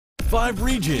5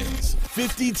 regions,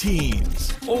 50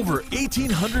 teams, over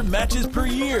 1,800 matches per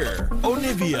year.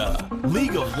 Onivia,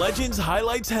 League of Legends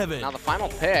highlights heaven. Now the final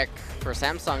pick for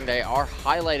Samsung, they are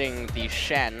highlighting the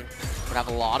Shen. Would have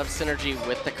a lot of synergy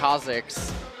with the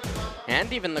Kazakhs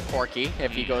and even the Corki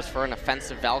if he goes for an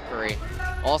offensive Valkyrie.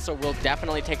 Also will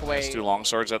definitely take away... Let's do long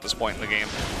swords at this point in the game.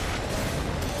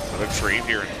 Another trade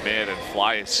here in mid, and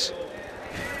Fly's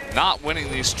not winning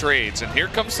these trades. And here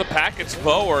comes the package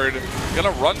forward.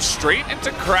 Gonna run straight into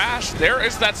Crash. There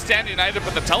is that Stand United,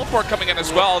 but the teleport coming in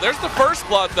as well. There's the first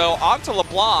blood though onto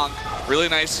LeBlanc. Really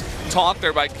nice taunt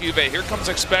there by Cube. Here comes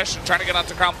Expression trying to get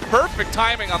onto Crown. Perfect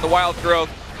timing on the Wild Growth.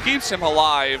 Keeps him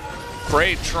alive.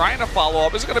 Bray trying to follow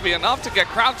up. Is it gonna be enough to get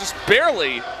Crown? Just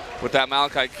barely with that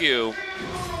Malachi Q.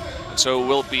 And so it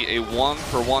will be a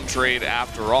 1-for-1 trade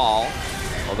after all.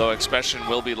 Although Expression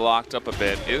will be locked up a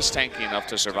bit, is tanky enough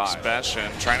to survive. Expression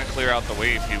trying to clear out the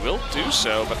wave. He will do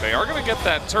so, but they are going to get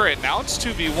that turret. Now it's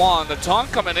 2v1. The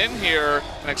taunt coming in here,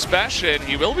 and Expression,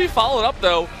 he will be followed up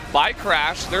though by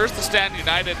Crash. There's the Stand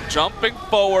United jumping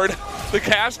forward. The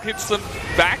cast hits them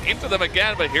back into them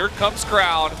again, but here comes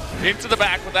Crown into the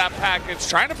back with that package,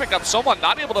 trying to pick up someone,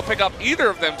 not able to pick up either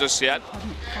of them just yet.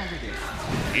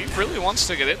 He really wants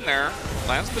to get in there.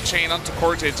 Lands the chain onto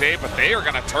Core JJ, but they are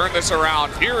going to turn this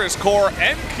around. Here is Core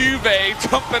and Cuvée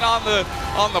jumping on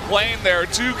the plane there.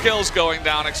 2 kills going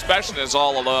down. Expression is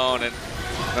all alone, and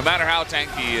no matter how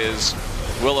tanky he is,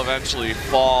 will eventually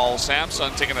fall.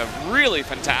 Samsung taking a really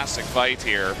fantastic fight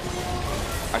here.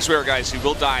 I swear, guys, he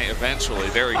will die eventually.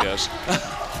 There he goes.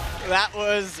 That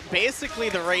was basically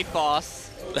the raid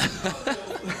boss.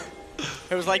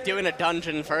 It was like doing a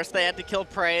dungeon. First they had to kill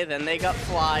Prey, then they got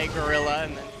Fly, Gorilla,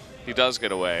 and then... He does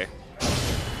get away.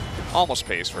 Almost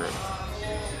pays for it.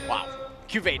 Wow.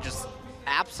 Cuvée just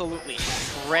absolutely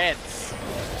shreds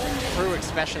through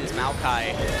Expression's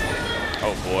Maokai.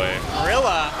 Oh boy.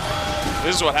 Gorilla.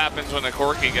 This is what happens when the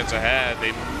Corki gets ahead.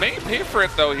 They may pay for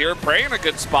it though here. Prey in a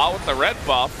good spot with the red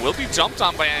buff. Will be jumped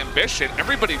on by Ambition.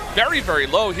 Everybody very, very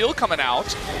low. Heal coming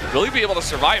out. Will he be able to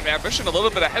survive? Ambition a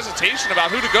little bit of hesitation about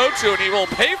who to go to, and he will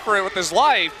pay for it with his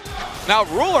life. Now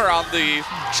Ruler on the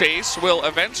chase will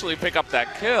eventually pick up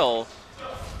that kill,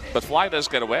 but Fly does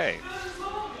get away.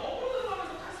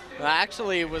 Well,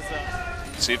 actually, it was...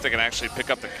 See if they can actually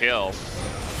pick up the kill.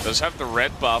 Does have the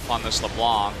red buff on this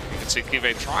LeBlanc. You can see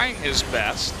Cuvée trying his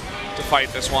best to fight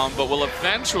this one, but will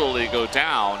eventually go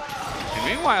down. And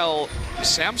meanwhile,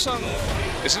 Samsung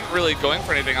isn't really going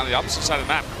for anything on the opposite side of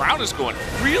the map. Crown is going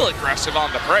real aggressive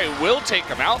on the Prey. Will take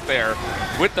him out there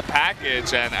with the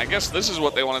package, and I guess this is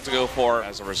what they wanted to go for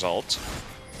as a result.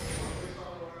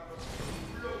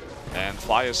 And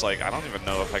Fly is like, I don't even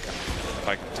know if I can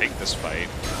take this fight.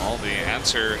 Well, the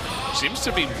answer seems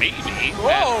to be maybe.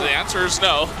 Whoa. And the answer is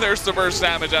no. There's the burst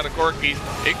damage out of Corki.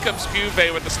 In comes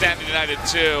Cuvée with the Standing United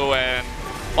 2, and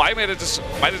Fly might have just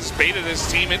baited his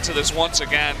team into this once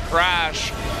again.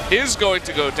 Crash is going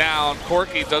to go down.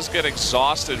 Corki does get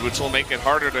exhausted, which will make it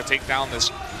harder to take down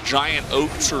this giant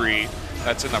oak tree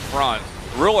that's in the front.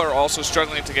 Ruler also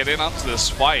struggling to get in onto this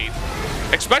fight.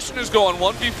 Expression is going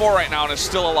 1v4 right now and is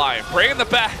still alive. Prey in the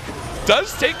back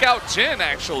does take out Jin,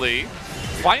 actually.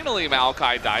 Finally,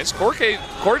 Maokai dies. Core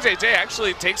JJ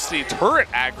actually takes the turret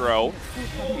aggro.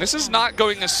 This is not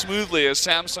going as smoothly as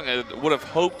Samsung would have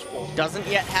hoped. Doesn't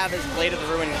yet have his Blade of the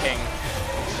Ruin King.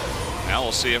 Now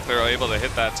we'll see if they're able to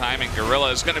hit that timing.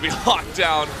 Gorilla is going to be locked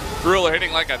down. Gorilla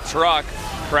hitting like a truck.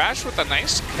 Crash with a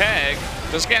nice keg.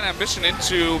 Does get Ambition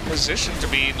into position to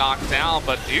be knocked down,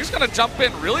 but he's going to jump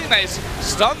in. Really nice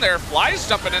stun there. Fly's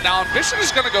jumping in now. Ambition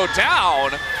is going to go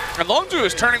down. And Longzhu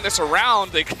is turning this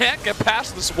around. They can't get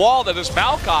past this wall that is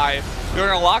Maokai. They're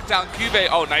going to lock down Cuvée.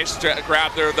 Oh, nice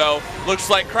grab there, though. Looks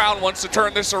like Crown wants to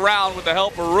turn this around with the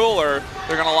help of Ruler.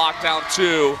 They're going to lock down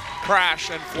 2. Crash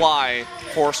and Fly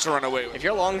forced to run away. If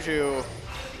you're Longzhu,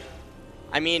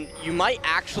 I mean, you might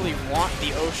actually want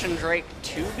the Ocean Drake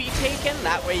to be taken.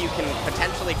 That way you can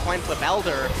potentially coin flip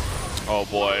Elder. Oh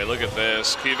boy, look at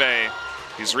this. Cuvée,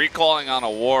 he's recalling on a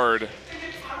ward.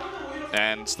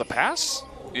 And the pass,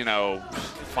 you know,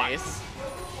 Face.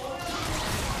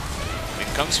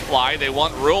 In comes Fly. They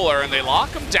want Ruler, and they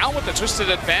lock him down with the Twisted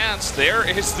Advance. There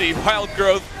is the Wild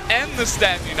Growth and the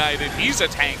Stand United. He's a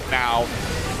tank now.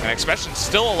 And Expression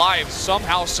still alive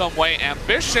somehow, some way.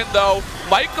 Ambition, though,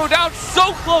 might go down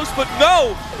so close, but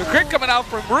no! The crit coming out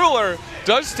from Ruler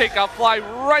does take out Fly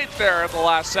right there at the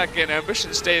last second.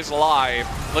 Ambition stays alive.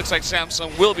 Looks like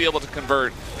Samsung will be able to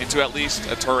convert into at least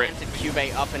a turret.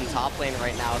 Cuvée up in top lane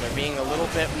right now. They're being a little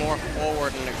bit more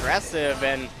forward and aggressive,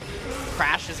 and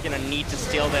Crash is going to need to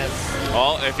steal this.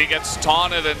 Well, if he gets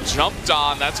taunted and jumped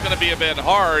on, that's going to be a bit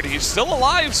hard. He's still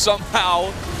alive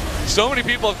somehow. So many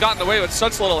people have gotten away with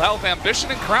such little health. Ambition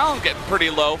and Crown getting pretty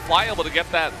low. Fly able to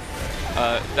get that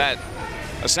that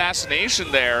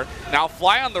assassination there. Now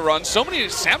Fly on the run. So many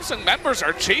Samsung members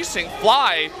are chasing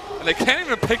Fly, and they can't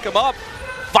even pick him up.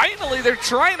 Finally, they're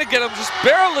trying to get him just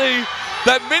barely.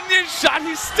 That minion shot,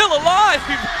 he's still alive.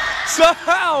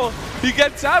 Somehow, he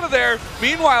gets out of there.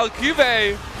 Meanwhile,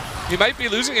 Cuvée, he might be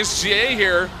losing his GA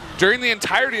here. During the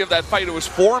entirety of that fight, it was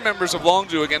 4 members of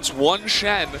Longzhu against 1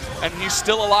 Shen, and he's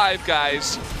still alive,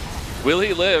 guys. Will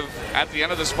he live at the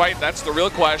end of this fight? That's the real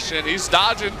question. He's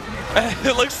dodging.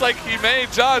 It looks like he may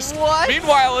just. What?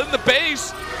 Meanwhile, in the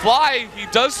base, Fly, he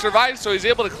does survive, so he's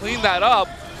able to clean that up.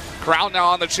 Crown now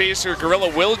on the chaser.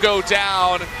 Gorilla will go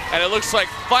down, and it looks like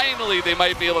finally they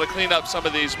might be able to clean up some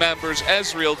of these members.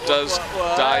 Ezreal does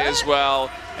die as well.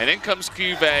 And in comes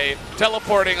Cuvée,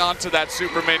 teleporting onto that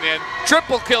super minion.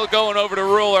 Triple kill going over to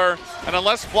Ruler, and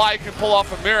unless Fly can pull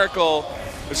off a miracle,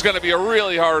 it's going to be a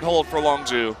really hard hold for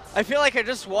Longzhu. I feel like I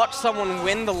just watched someone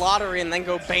win the lottery and then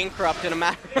go bankrupt in a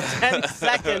matter of 10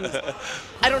 seconds.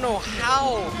 I don't know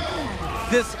how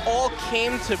this all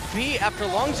came to be after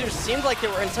Longzhu seemed like they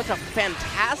were in such a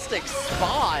fantastic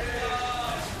spot.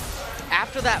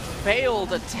 After that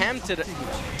failed attempt at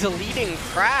deleting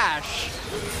Crash.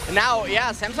 And now,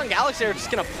 yeah, Samsung Galaxy are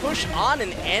just going to push on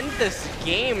and end this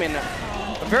game in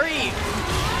a very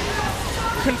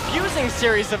confusing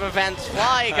series of events.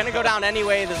 Fly going to go down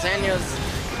anyway. The Zanyas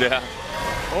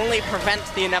only prevent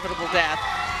the inevitable death.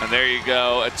 And there you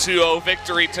go, a 2-0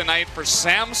 victory tonight for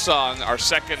Samsung, our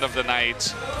second of the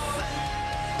night.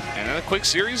 And then a quick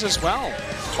series as well.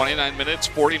 29 minutes,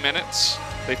 40 minutes.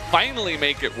 They finally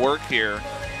make it work here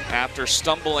after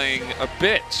stumbling a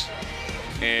bit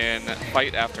in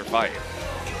fight after fight.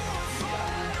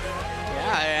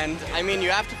 Yeah, and I mean, you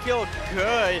have to feel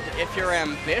good if your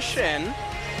Ambition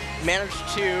managed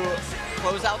to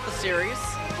close out the series.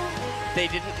 They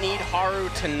didn't need Haru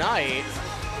tonight.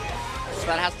 So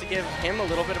that has to give him a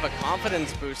little bit of a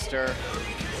confidence booster.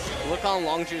 Look on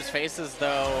Longzhu's faces,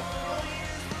 though.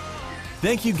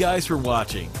 Thank you guys for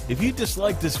watching. If you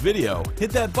disliked this video, hit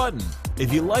that button.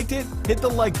 If you liked it, hit the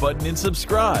like button and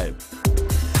subscribe.